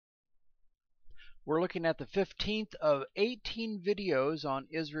We're looking at the 15th of 18 videos on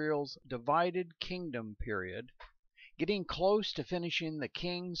Israel's divided kingdom period, getting close to finishing the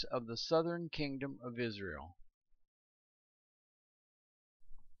kings of the southern kingdom of Israel.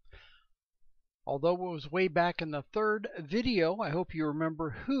 Although it was way back in the third video, I hope you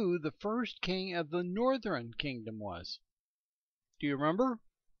remember who the first king of the northern kingdom was. Do you remember?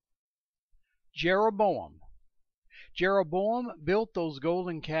 Jeroboam. Jeroboam built those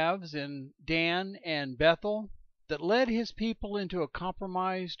golden calves in Dan and Bethel that led his people into a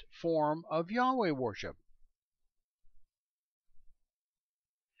compromised form of Yahweh worship.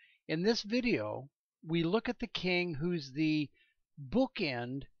 In this video, we look at the king who's the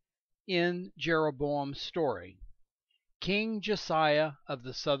bookend in Jeroboam's story, King Josiah of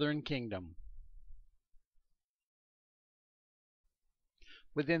the southern kingdom.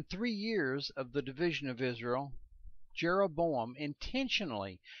 Within 3 years of the division of Israel, Jeroboam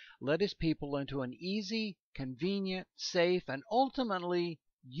intentionally led his people into an easy, convenient, safe, and ultimately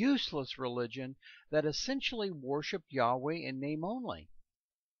useless religion that essentially worshipped Yahweh in name only.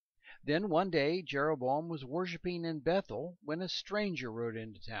 Then one day, Jeroboam was worshiping in Bethel when a stranger rode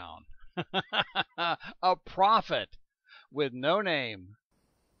into town. A prophet with no name.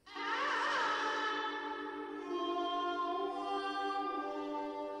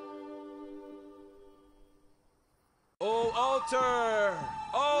 O altar,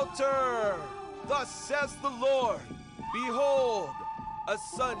 altar! Thus says the Lord, behold, a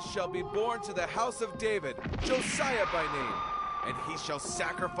son shall be born to the house of David, Josiah by name, and he shall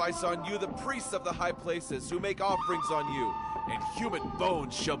sacrifice on you the priests of the high places who make offerings on you, and human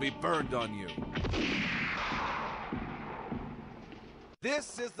bones shall be burned on you.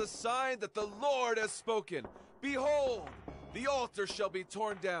 This is the sign that the Lord has spoken. Behold, the altar shall be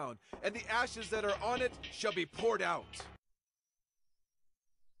torn down, and the ashes that are on it shall be poured out.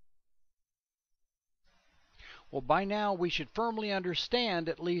 Well, by now we should firmly understand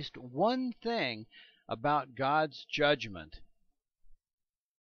at least one thing about God's judgment.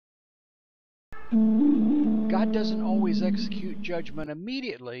 God doesn't always execute judgment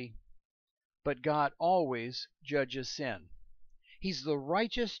immediately, but God always judges sin. He's the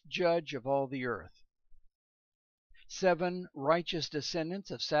righteous judge of all the earth. 7 righteous descendants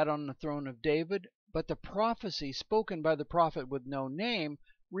have sat on the throne of David, but the prophecy spoken by the prophet with no name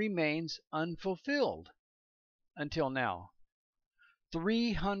remains unfulfilled until now.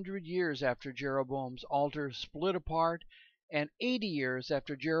 300 years after Jeroboam's altar split apart, and 80 years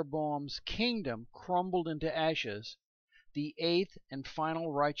after Jeroboam's kingdom crumbled into ashes, the 8th and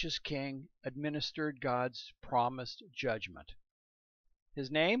final righteous king administered God's promised judgment.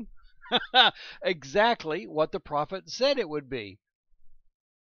 His name? Exactly what the prophet said it would be.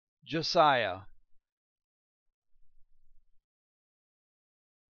 Josiah.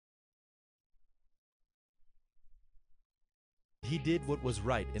 He did what was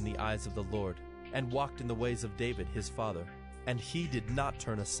right in the eyes of the Lord, and walked in the ways of David his father, and he did not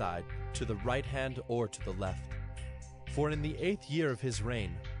turn aside to the right hand or to the left. For in the 8th year of his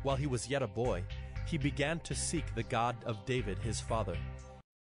reign, while he was yet a boy, he began to seek the God of David his father.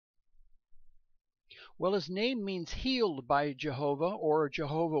 Well, his name means healed by Jehovah, or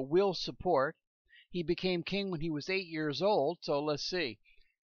Jehovah will support. He became king when he was 8 years old, so let's see.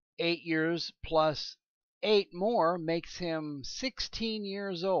 8 years plus 8 more makes him 16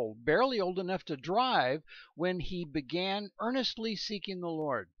 years old, barely old enough to drive when he began earnestly seeking the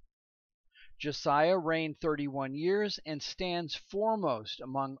Lord. Josiah reigned 31 years and stands foremost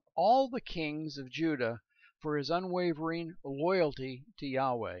among all the kings of Judah for his unwavering loyalty to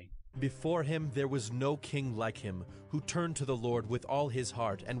Yahweh. Before him there was no king like him, who turned to the Lord with all his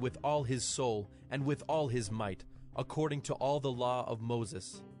heart, and with all his soul, and with all his might, according to all the law of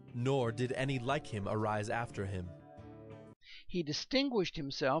Moses. Nor did any like him arise after him. He distinguished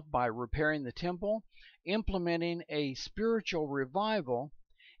himself by repairing the temple, implementing a spiritual revival,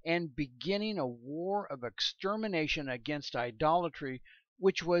 and beginning a war of extermination against idolatry,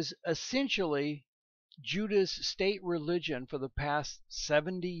 which was essentially Judah's state religion for the past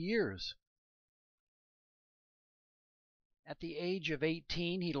 70 years. At the age of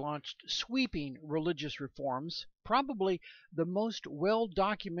 18, he launched sweeping religious reforms, probably the most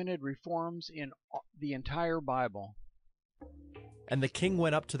well-documented reforms in the entire Bible. And the king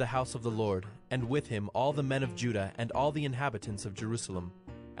went up to the house of the Lord, and with him all the men of Judah and all the inhabitants of Jerusalem,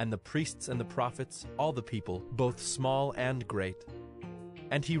 and the priests and the prophets, all the people, both small and great.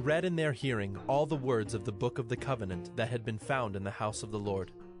 And he read in their hearing all the words of the book of the covenant that had been found in the house of the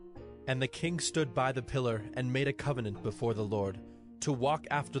Lord. And the king stood by the pillar and made a covenant before the Lord, to walk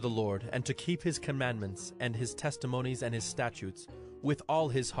after the Lord, and to keep his commandments and his testimonies and his statutes, with all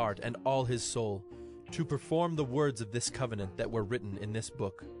his heart and all his soul, to perform the words of this covenant that were written in this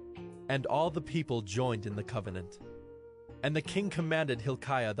book. And all the people joined in the covenant. And the king commanded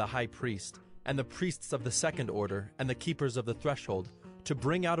Hilkiah the high priest, and the priests of the second order, and the keepers of the threshold, to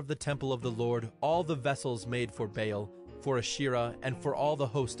bring out of the temple of the Lord all the vessels made for Baal, for Asherah, and for all the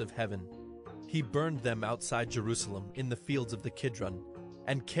host of heaven. He burned them outside Jerusalem in the fields of the Kidron,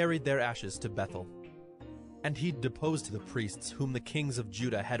 and carried their ashes to Bethel. And he deposed the priests whom the kings of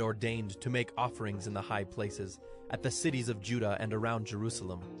Judah had ordained to make offerings in the high places, at the cities of Judah and around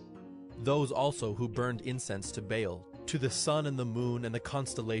Jerusalem. Those also who burned incense to Baal, to the sun and the moon and the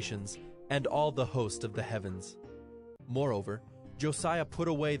constellations, and all the host of the heavens. Moreover, Josiah put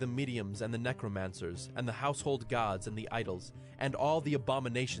away the mediums and the necromancers, and the household gods and the idols, and all the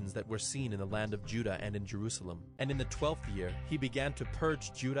abominations that were seen in the land of Judah and in Jerusalem. And in the 12th year he began to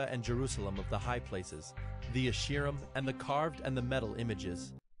purge Judah and Jerusalem of the high places, the Asherim, and the carved and the metal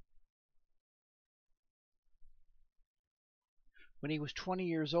images. When he was 20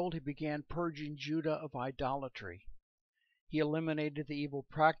 years old, he began purging Judah of idolatry. He eliminated the evil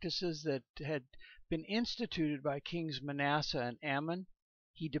practices that had been instituted by kings Manasseh and Ammon.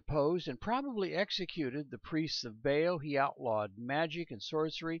 He deposed and probably executed the priests of Baal. He outlawed magic and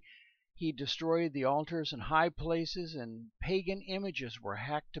sorcery. He destroyed the altars and high places, and pagan images were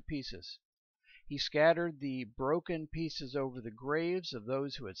hacked to pieces. He scattered the broken pieces over the graves of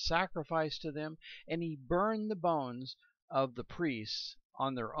those who had sacrificed to them, and he burned the bones of the priests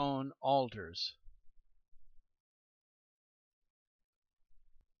on their own altars.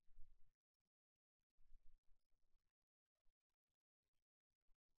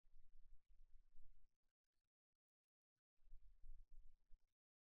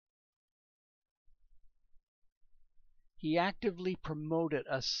 He actively promoted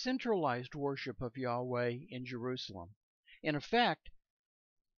a centralized worship of Yahweh in Jerusalem. In effect,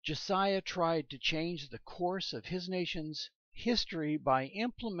 Josiah tried to change the course of his nation's history by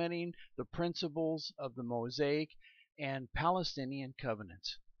implementing the principles of the Mosaic and Palestinian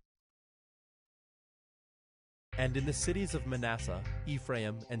covenants. And in the cities of Manasseh,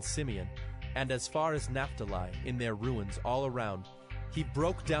 Ephraim, and Simeon, and as far as Naphtali, in their ruins all around, he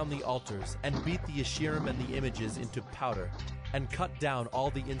broke down the altars, and beat the Asherim and the images into powder, and cut down all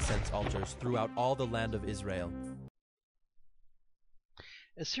the incense altars throughout all the land of Israel.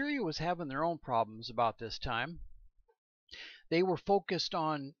 Assyria was having their own problems about this time. They were focused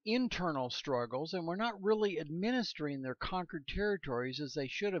on internal struggles and were not really administering their conquered territories as they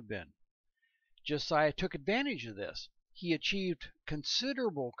should have been. Josiah took advantage of this. He achieved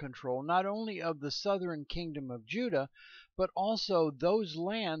considerable control not only of the southern kingdom of Judah, but also those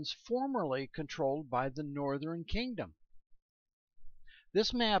lands formerly controlled by the northern kingdom.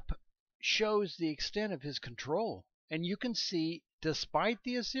 This map shows the extent of his control, and you can see, despite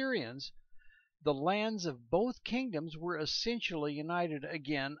the Assyrians, the lands of both kingdoms were essentially united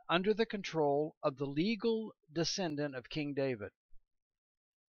again under the control of the legal descendant of King David.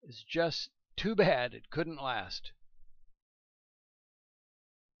 It's just too bad it couldn't last.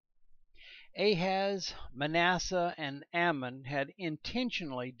 Ahaz, Manasseh, and Ammon had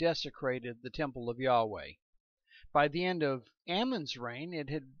intentionally desecrated the temple of Yahweh. By the end of Ammon's reign, it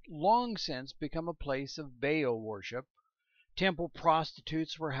had long since become a place of Baal worship. Temple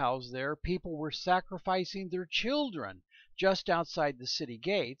prostitutes were housed there. People were sacrificing their children just outside the city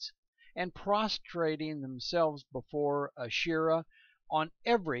gates and prostrating themselves before Asherah on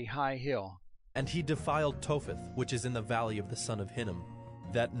every high hill. And he defiled Topheth, which is in the valley of the son of Hinnom,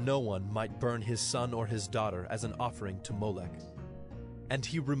 that no one might burn his son or his daughter as an offering to Molech. And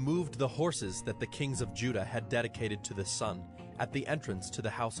he removed the horses that the kings of Judah had dedicated to the sun at the entrance to the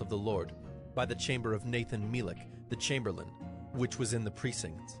house of the Lord, by the chamber of Nathan-Melech, the chamberlain, which was in the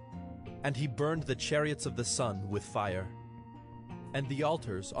precincts. And he burned the chariots of the sun with fire. And the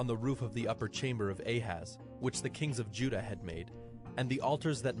altars on the roof of the upper chamber of Ahaz, which the kings of Judah had made, and the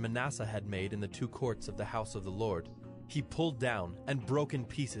altars that Manasseh had made in the two courts of the house of the Lord, he pulled down and broke in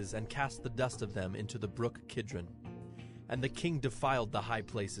pieces and cast the dust of them into the brook Kidron. And the king defiled the high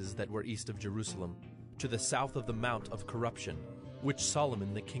places that were east of Jerusalem, to the south of the Mount of Corruption, which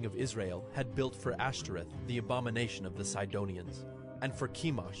Solomon the king of Israel had built for Ashtoreth, the abomination of the Sidonians, and for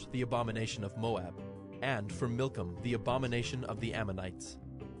Chemosh, the abomination of Moab, and for Milcom, the abomination of the Ammonites.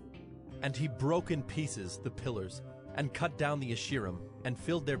 And he broke in pieces the pillars, and cut down the Asherim, and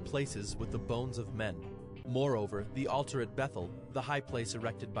filled their places with the bones of men. Moreover, the altar at Bethel, the high place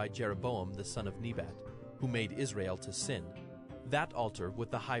erected by Jeroboam the son of Nebat, who made Israel to sin, that altar with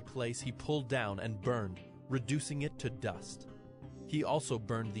the high place he pulled down and burned, reducing it to dust. He also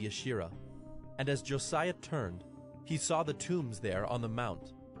burned the Asherah. And as Josiah turned, he saw the tombs there on the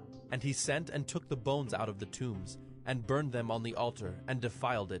mount. And he sent and took the bones out of the tombs, and burned them on the altar, and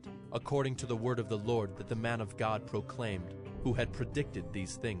defiled it, according to the word of the Lord that the man of God proclaimed, who had predicted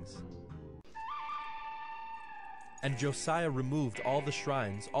these things. And Josiah removed all the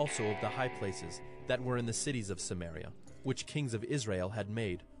shrines also of the high places that were in the cities of Samaria, which kings of Israel had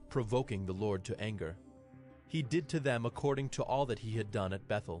made, provoking the Lord to anger. He did to them according to all that he had done at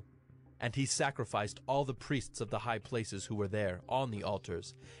Bethel. And he sacrificed all the priests of the high places who were there on the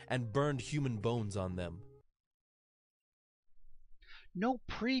altars, and burned human bones on them. No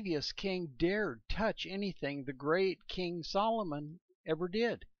previous king dared touch anything the great King Solomon ever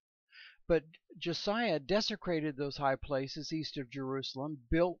did. But Josiah desecrated those high places east of Jerusalem,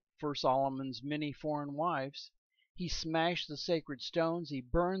 built for Solomon's many foreign wives. He smashed the sacred stones, he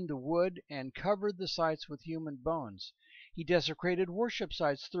burned the wood, and covered the sites with human bones. He desecrated worship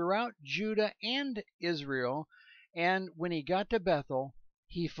sites throughout Judah and Israel, and when he got to Bethel,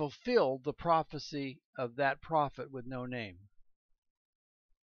 he fulfilled the prophecy of that prophet with no name.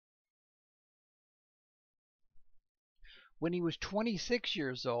 When he was 26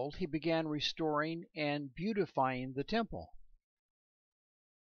 years old, he began restoring and beautifying the temple.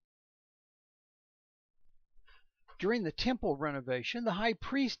 During the temple renovation, the high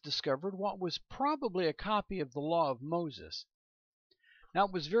priest discovered what was probably a copy of the law of Moses. Now,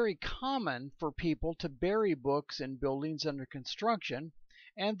 it was very common for people to bury books in buildings under construction,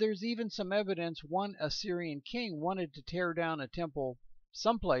 and there's even some evidence one Assyrian king wanted to tear down a temple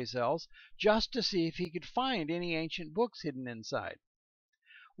someplace else just to see if he could find any ancient books hidden inside.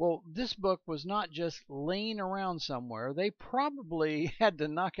 Well, this book was not just laying around somewhere. They probably had to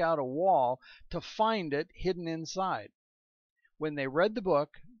knock out a wall to find it hidden inside. When they read the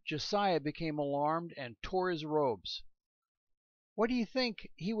book, Josiah became alarmed and tore his robes. What do you think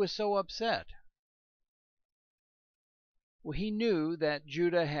he was so upset? Well, he knew that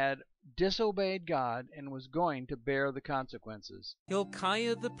Judah had disobeyed God and was going to bear the consequences.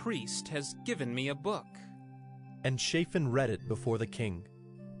 Hilkiah the priest has given me a book. And Shaphan read it before the king.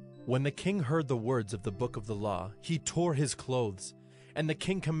 When the king heard the words of the book of the law, he tore his clothes. And the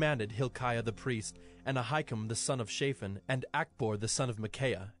king commanded Hilkiah the priest, and Ahikam the son of Shaphan, and Achbor the son of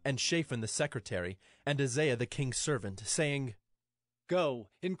Micaiah, and Shaphan the secretary, and Isaiah the king's servant, saying, Go,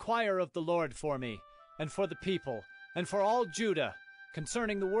 inquire of the Lord for me, and for the people, and for all Judah,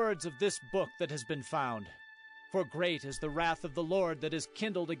 concerning the words of this book that has been found. For great is the wrath of the Lord that is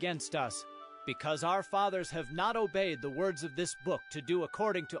kindled against us, because our fathers have not obeyed the words of this book to do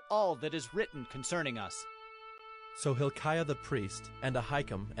according to all that is written concerning us. So Hilkiah the priest, and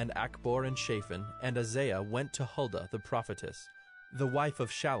Ahikam, and Achbor, and Shaphan, and Isaiah went to Huldah the prophetess, the wife of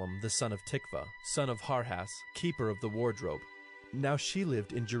Shallum the son of Tikvah, son of Harhas, keeper of the wardrobe. Now she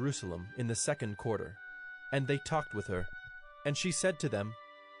lived in Jerusalem in the 2nd quarter. And they talked with her. And she said to them,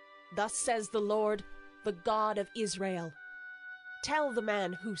 Thus says the Lord, the God of Israel, Tell the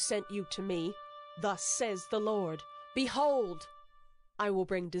man who sent you to me, Thus says the Lord, Behold, I will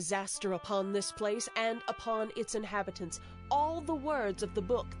bring disaster upon this place and upon its inhabitants, all the words of the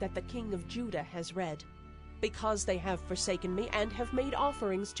book that the king of Judah has read, because they have forsaken me and have made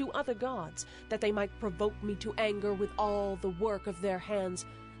offerings to other gods, that they might provoke me to anger with all the work of their hands.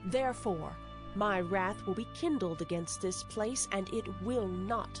 Therefore my wrath will be kindled against this place, and it will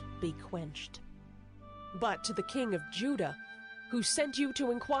not be quenched. But to the king of Judah, who sent you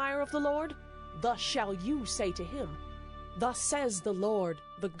to inquire of the Lord, thus shall you say to him, Thus says the Lord,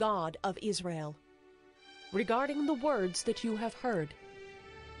 the God of Israel, regarding the words that you have heard.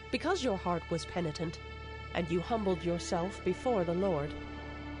 Because your heart was penitent, and you humbled yourself before the Lord,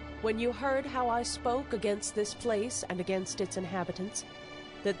 when you heard how I spoke against this place and against its inhabitants,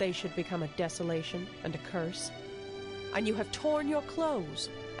 that they should become a desolation and a curse, and you have torn your clothes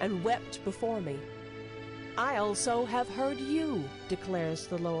and wept before me, I also have heard you, declares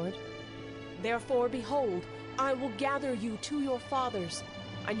the Lord. Therefore, behold, I will gather you to your fathers,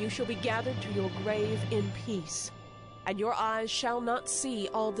 and you shall be gathered to your grave in peace, and your eyes shall not see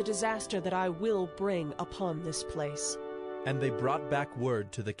all the disaster that I will bring upon this place. And they brought back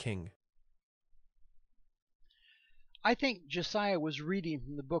word to the king. I think Josiah was reading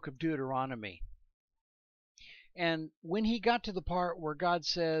from the book of Deuteronomy. And when he got to the part where God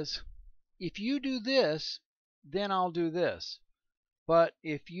says, if you do this, then I'll do this. But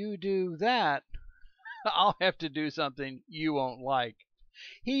if you do that, I'll have to do something you won't like.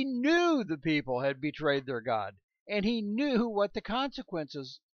 He knew the people had betrayed their God, and he knew what the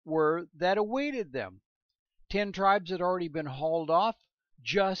consequences were that awaited them. 10 tribes had already been hauled off,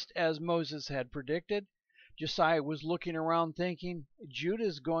 just as Moses had predicted. Josiah was looking around thinking,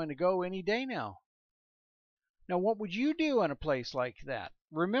 Judah's going to go any day now. Now, what would you do in a place like that?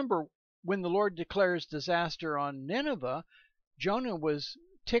 Remember, when the Lord declares disaster on Nineveh, Jonah was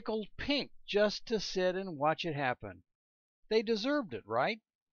tickled pink just to sit and watch it happen. They deserved it, right?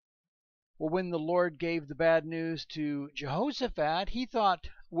 Well, when the Lord gave the bad news to Jehoshaphat, he thought,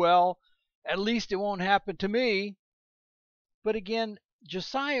 well, at least it won't happen to me. But again,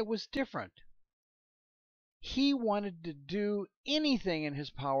 Josiah was different. He wanted to do anything in his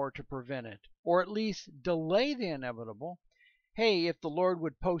power to prevent it, or at least delay the inevitable. Hey, if the Lord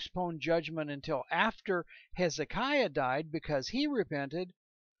would postpone judgment until after Hezekiah died because he repented,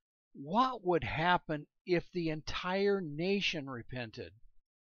 what would happen if the entire nation repented?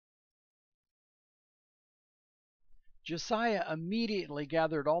 Josiah immediately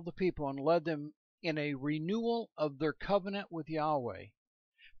gathered all the people and led them in a renewal of their covenant with Yahweh.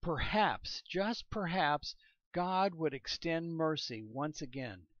 Perhaps, just perhaps, God would extend mercy once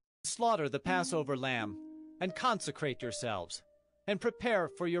again. Slaughter the Passover lamb, and consecrate yourselves, and prepare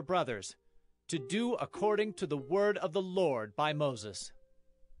for your brothers, to do according to the word of the Lord by Moses.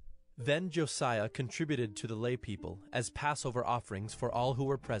 Then Josiah contributed to the lay people as Passover offerings for all who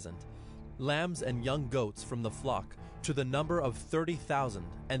were present, lambs and young goats from the flock, to the number of 30,000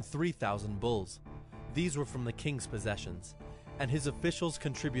 and 3,000 bulls. These were from the king's possessions. And his officials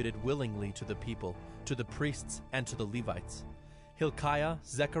contributed willingly to the people, to the priests, and to the Levites. Hilkiah,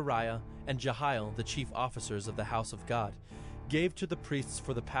 Zechariah, and Jehiel, the chief officers of the house of God, gave to the priests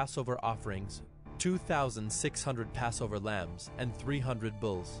for the Passover offerings 2,600 Passover lambs and 300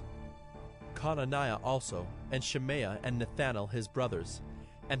 bulls. Conaniah also, and Shemaiah and Nethanel his brothers,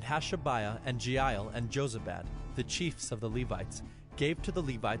 and Hashabiah and Jeiel and Jozabad, the chiefs of the Levites, gave to the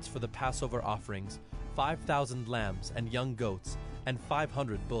Levites for the Passover offerings 5,000 lambs and young goats, and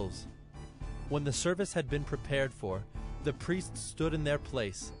 500 bulls. When the service had been prepared for, the priests stood in their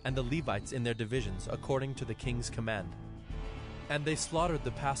place, and the Levites in their divisions, according to the king's command. And they slaughtered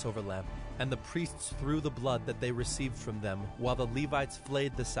the Passover lamb, and the priests threw the blood that they received from them, while the Levites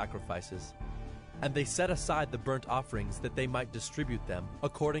flayed the sacrifices. And they set aside the burnt offerings that they might distribute them,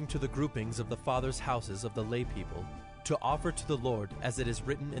 according to the groupings of the fathers' houses of the lay people, to offer to the Lord, as it is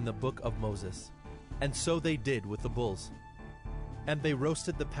written in the book of Moses. And so they did with the bulls. And they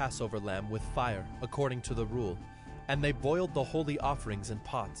roasted the Passover lamb with fire, according to the rule. And they boiled the holy offerings in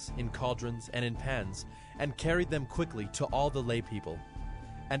pots, in cauldrons, and in pans, and carried them quickly to all the lay people.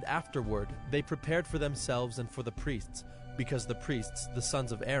 And afterward they prepared for themselves and for the priests, because the priests, the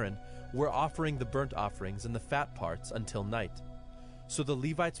sons of Aaron, were offering the burnt offerings and the fat parts until night. So the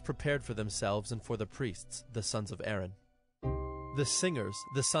Levites prepared for themselves and for the priests, the sons of Aaron. The singers,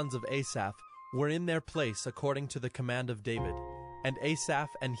 the sons of Asaph, were in their place according to the command of David, and Asaph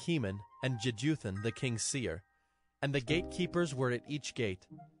and Heman and Jeduthun the king's seer. And the gatekeepers were at each gate.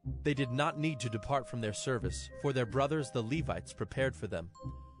 They did not need to depart from their service, for their brothers the Levites prepared for them.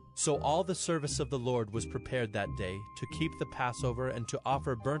 So all the service of the Lord was prepared that day to keep the Passover and to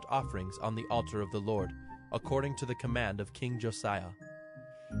offer burnt offerings on the altar of the Lord, according to the command of King Josiah.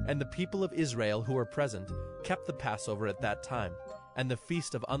 And the people of Israel who were present kept the Passover at that time, and the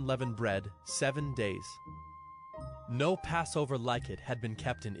feast of unleavened bread 7 days. No Passover like it had been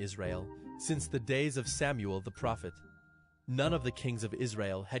kept in Israel since the days of Samuel the prophet. None of the kings of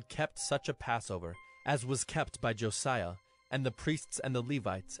Israel had kept such a Passover as was kept by Josiah, and the priests and the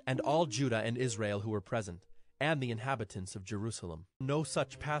Levites, and all Judah and Israel who were present, and the inhabitants of Jerusalem. No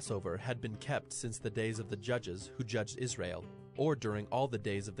such Passover had been kept since the days of the judges who judged Israel, or during all the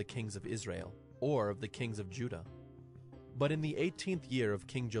days of the kings of Israel, or of the kings of Judah. But in the 18th year of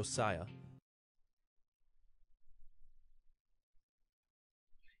King Josiah,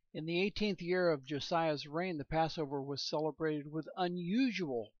 in the 18th year of Josiah's reign, the Passover was celebrated with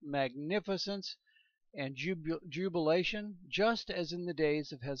unusual magnificence and jubilation, just as in the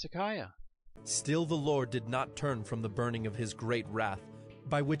days of Hezekiah. still the Lord did not turn from the burning of his great wrath,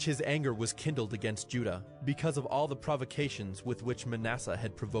 by which his anger was kindled against Judah, because of all the provocations with which Manasseh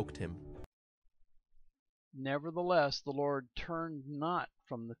had provoked him. Nevertheless, the Lord turned not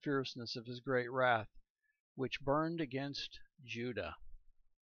from the fierceness of his great wrath, which burned against Judah.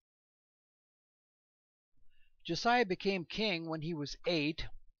 Josiah became king when he was 8.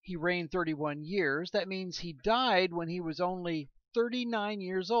 He reigned 31 years. That means he died when he was only 39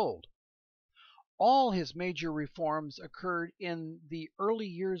 years old. All his major reforms occurred in the early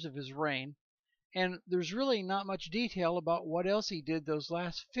years of his reign, and there's really not much detail about what else he did those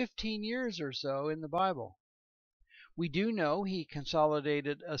last 15 years or so in the Bible. We do know he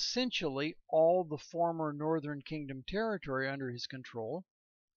consolidated essentially all the former northern kingdom territory under his control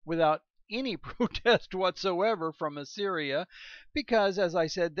without any protest whatsoever from Assyria, because, as I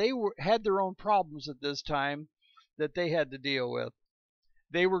said, they had their own problems at this time, that they had to deal with.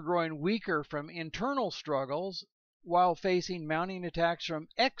 They were growing weaker from internal struggles while facing mounting attacks from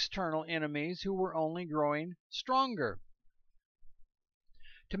external enemies who were only growing stronger.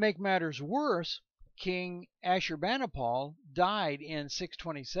 To make matters worse, King Ashurbanipal died in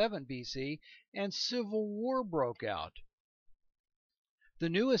 627 BC and civil war broke out. The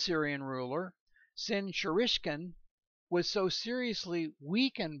new Assyrian ruler, Sin-Sharishkan, was so seriously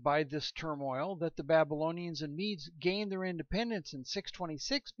weakened by this turmoil that the Babylonians and Medes gained their independence in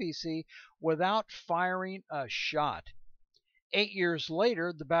 626 BC without firing a shot. 8 years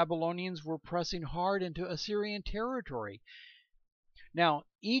later, the Babylonians were pressing hard into Assyrian territory. Now,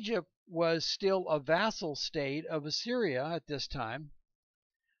 Egypt was still a vassal state of Assyria at this time,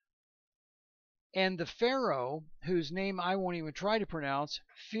 and the Pharaoh, whose name I won't even try to pronounce,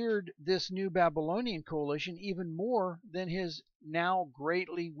 feared this new Babylonian coalition even more than his now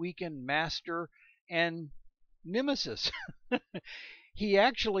greatly weakened master and nemesis. He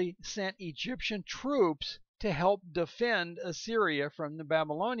actually sent Egyptian troops to help defend Assyria from the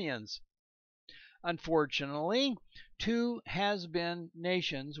Babylonians. Unfortunately, two has-been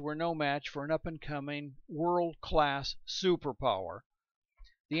nations were no match for an up-and-coming world-class superpower.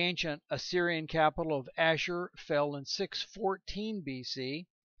 The ancient Assyrian capital of Ashur fell in 614 BC.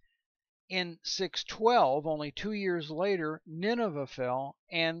 In 612, only 2 years later, Nineveh fell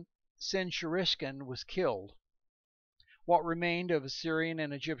and Sin-Sharishkan was killed. What remained of Assyrian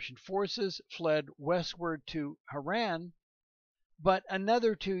and Egyptian forces fled westward to Haran, but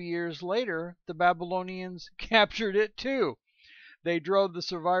another 2 years later, the Babylonians captured it too. They drove the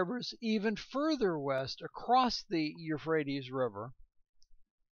survivors even further west across the Euphrates River.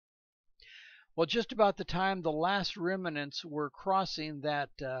 Well, just about the time the last remnants were crossing that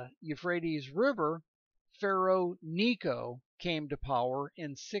Euphrates River, Pharaoh Necho came to power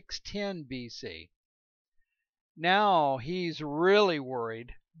in 610 BC. Now he's really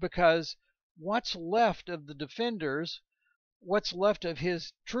worried because what's left of the defenders, what's left of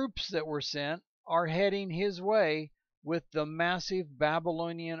his troops that were sent, are heading his way with the massive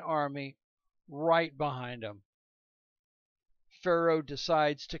Babylonian army right behind him. Pharaoh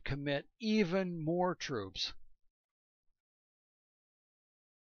decides to commit even more troops.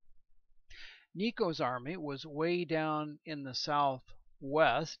 Necho's army was way down in the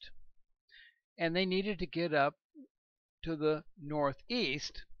southwest, and they needed to get up to the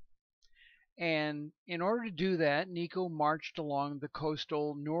northeast. And in order to do that, Necho marched along the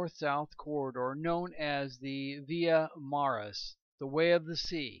coastal north-south corridor known as the Via Maris, the Way of the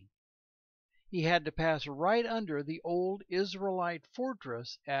Sea. He had to pass right under the old Israelite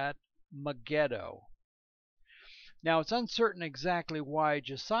fortress at Megiddo. Now, it's uncertain exactly why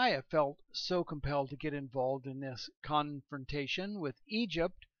Josiah felt so compelled to get involved in this confrontation with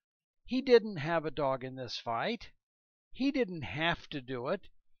Egypt. He didn't have a dog in this fight. He didn't have to do it.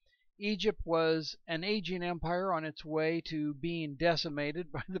 Egypt was an aging empire on its way to being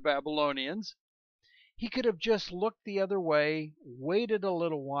decimated by the Babylonians. He could have just looked the other way, waited a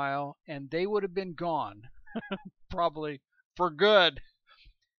little while, and they would have been gone. Probably for good.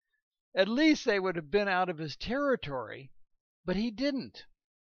 At least they would have been out of his territory, but he didn't.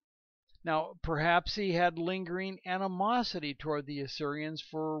 Now, perhaps he had lingering animosity toward the Assyrians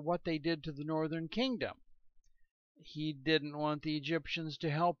for what they did to the northern kingdom. He didn't want the Egyptians to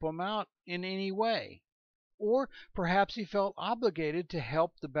help him out in any way. Or perhaps he felt obligated to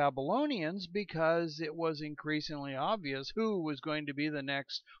help the Babylonians because it was increasingly obvious who was going to be the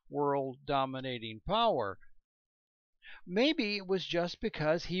next world-dominating power. Maybe it was just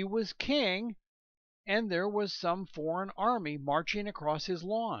because he was king and there was some foreign army marching across his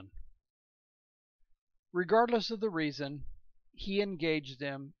lawn. Regardless of the reason, he engaged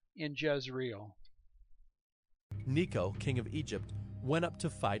them in Jezreel. Necho, king of Egypt, went up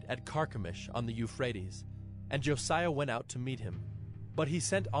to fight at Carchemish on the Euphrates, and Josiah went out to meet him. But he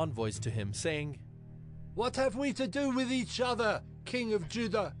sent envoys to him, saying, "What have we to do with each other, King of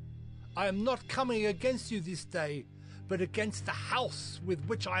Judah? I am not coming against you this day, but against the house with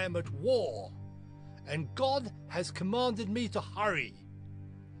which I am at war. And God has commanded me to hurry.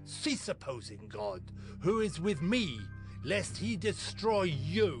 Cease opposing God, who is with me, lest he destroy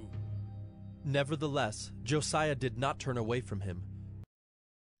you." Nevertheless, Josiah did not turn away from him.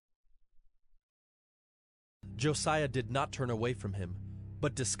 Josiah did not turn away from him,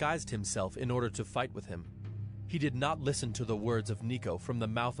 but disguised himself in order to fight with him. He did not listen to the words of Necho from the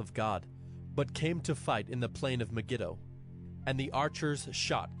mouth of God, but came to fight in the plain of Megiddo. And the archers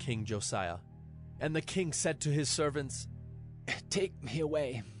shot King Josiah. And the king said to his servants, "Take me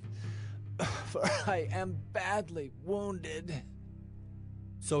away, for I am badly wounded."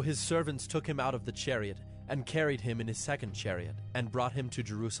 So his servants took him out of the chariot and carried him in his second chariot, and brought him to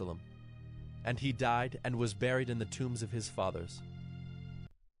Jerusalem. And he died and was buried in the tombs of his fathers.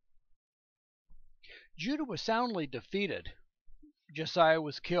 Judah was soundly defeated. Josiah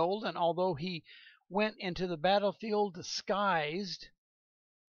was killed, and although he went into the battlefield disguised,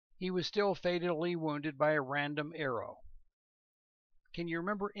 he was still fatally wounded by a random arrow. Can you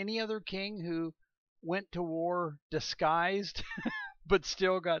remember any other king who went to war disguised but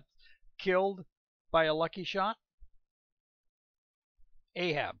still got killed by a lucky shot?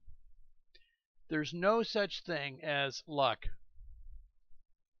 Ahab. There's no such thing as luck.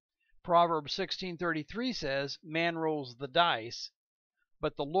 Proverbs 16:33 says, "Man rolls the dice,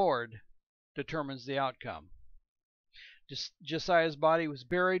 but the Lord determines the outcome." Josiah's body was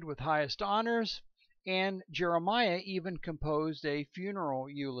buried with highest honors, and Jeremiah even composed a funeral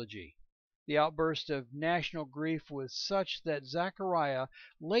eulogy. The outburst of national grief was such that Zechariah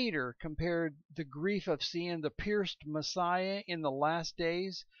later compared the grief of seeing the pierced Messiah in the last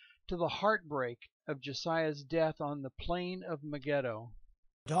days to the heartbreak of Josiah's death on the plain of Megiddo.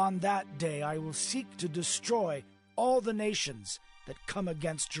 "And on that day I will seek to destroy all the nations that come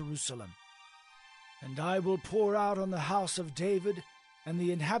against Jerusalem. And I will pour out on the house of David and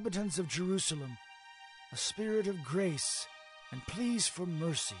the inhabitants of Jerusalem a spirit of grace and pleas for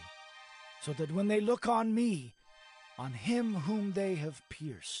mercy, so that when they look on me, on him whom they have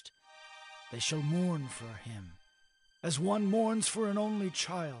pierced, they shall mourn for him, as one mourns for an only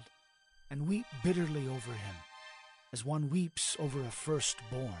child, and weep bitterly over him, as one weeps over a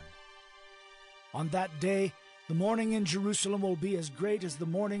firstborn. On that day the mourning in Jerusalem will be as great as the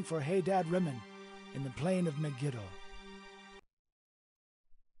mourning for Hadad Rimmon in the plain of Megiddo."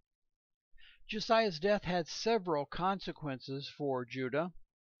 Josiah's death had several consequences for Judah,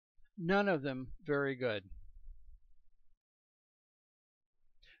 none of them very good.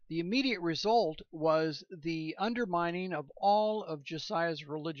 The immediate result was the undermining of all of Josiah's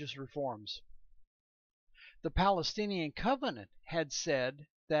religious reforms. The Palestinian covenant had said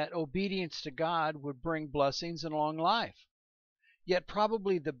that obedience to God would bring blessings and long life. Yet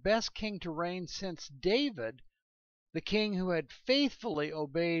probably the best king to reign since David, the king who had faithfully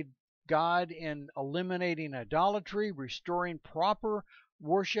obeyed God in eliminating idolatry, restoring proper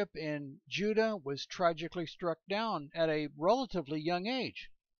worship in Judah, was tragically struck down at a relatively young age,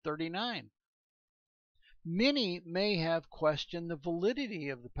 39. Many may have questioned the validity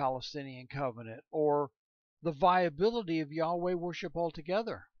of the Palestinian covenant or the viability of Yahweh worship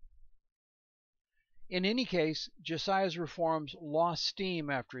altogether. In any case, Josiah's reforms lost steam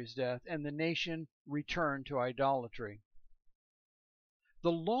after his death, and the nation returned to idolatry.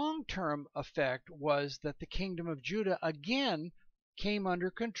 The long-term effect was that the kingdom of Judah again came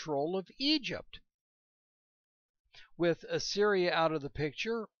under control of Egypt. With Assyria out of the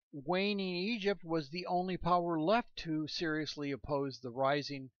picture, waning Egypt was the only power left to seriously oppose the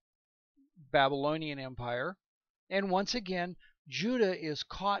rising Babylonian Empire, and once again Judah is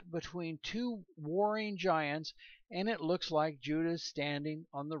caught between two warring giants, and it looks like Judah is standing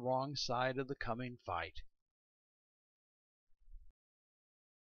on the wrong side of the coming fight.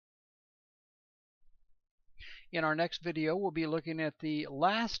 In our next video, we'll be looking at the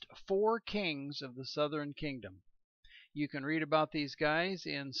last 4 kings of the southern kingdom. You can read about these guys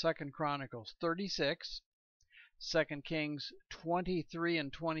in 2 Chronicles 36, 2 Kings 23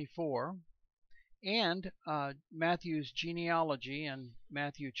 and 24, and Matthew's genealogy in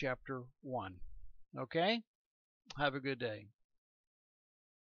Matthew chapter 1. Okay? Have a good day.